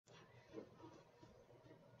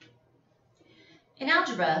In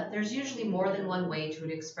algebra, there's usually more than one way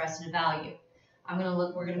to express a value.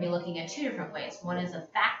 We're going to be looking at two different ways. One is a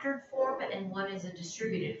factored form and one is a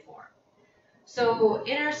distributed form. So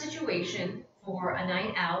in our situation for a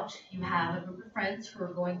night out, you have a group of friends who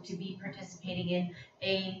are going to be participating in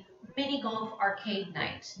a mini golf arcade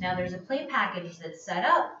night. Now there's a play package that's set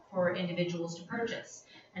up for individuals to purchase.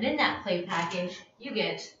 And in that play package, you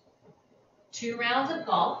get 2 rounds of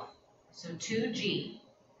golf, so 2G,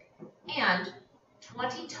 and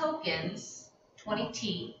 20 tokens,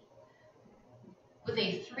 20T, with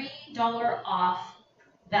a $3 off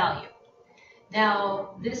value.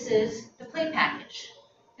 Now, this is the play package.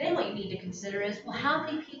 Then what you need to consider is, well, how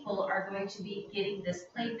many people are going to be getting this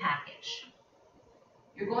play package?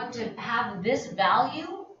 You're going to have this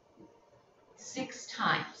value 6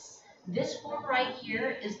 times. This form right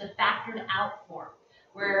here is the factored out form,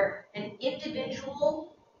 where an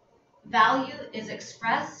individual value is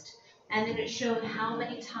expressed and then it's shown how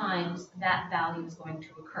many times that value is going to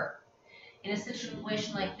occur. In a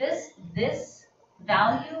situation like this, this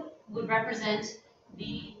value would represent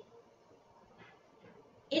the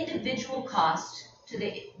individual cost to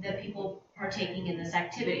the people partaking in this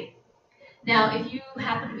activity. Now, if you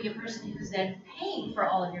happen to be a person who's then paying for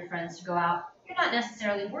all of your friends to go out, you're not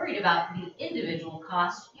necessarily worried about the individual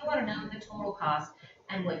cost. You want to know the total cost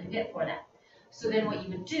and what you get for that. So then what you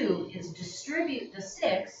would do is distribute the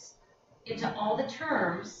 6 into all the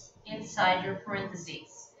terms inside your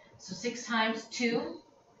parentheses. So 6 times 2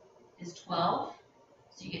 is 12.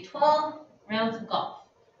 So you get 12 rounds of golf.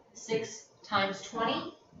 6 times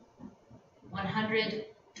 20,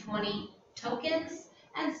 120 tokens.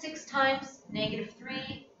 And 6 times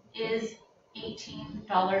 -3 is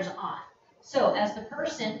 $18 off. So as the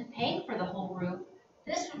person paying for the whole group,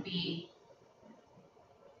 this would be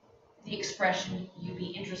the expression you'd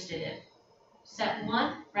be interested in. Set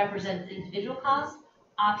 1 represents individual cost.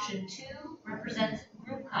 Option 2 represents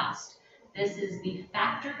group cost. This is the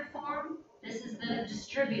factored form. This is the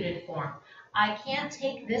distributed form. I can't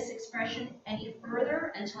take this expression any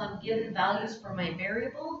further until I'm given values for my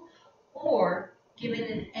variable or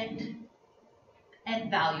given an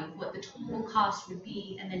end value, what the total cost would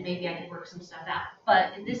be, and then maybe I can work some stuff out.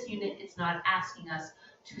 But in this unit, it's not asking us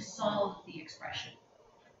to solve the expression.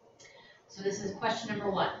 So this is question number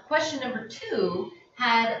 1. Question number 2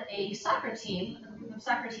 had a group of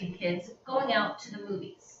soccer team kids going out to the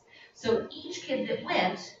movies. So each kid that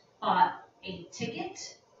went bought a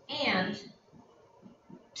ticket and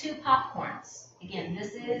 2 popcorns. Again,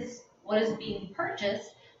 this is what is being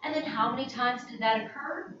purchased. And then how many times did that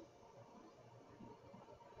occur?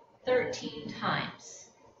 13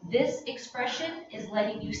 times. This expression is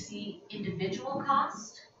letting you see individual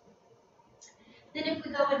cost. Then if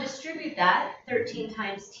we go and distribute that, 13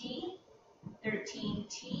 times T,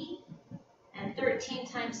 13T, and 13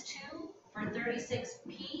 times 2 for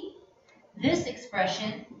 36P, this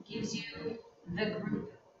expression gives you the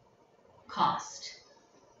group cost.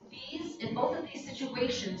 In both of these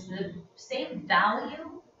situations, the same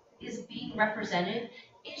value is being represented.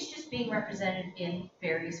 It's just being represented in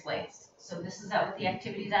various ways. So this is what the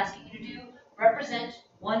activity is asking you to do. Represent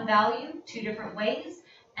one value 2 different ways,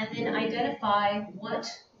 and then identify what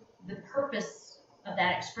the purpose of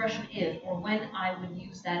that expression is, or when I would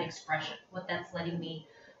use that expression, what that's letting me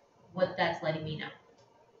know.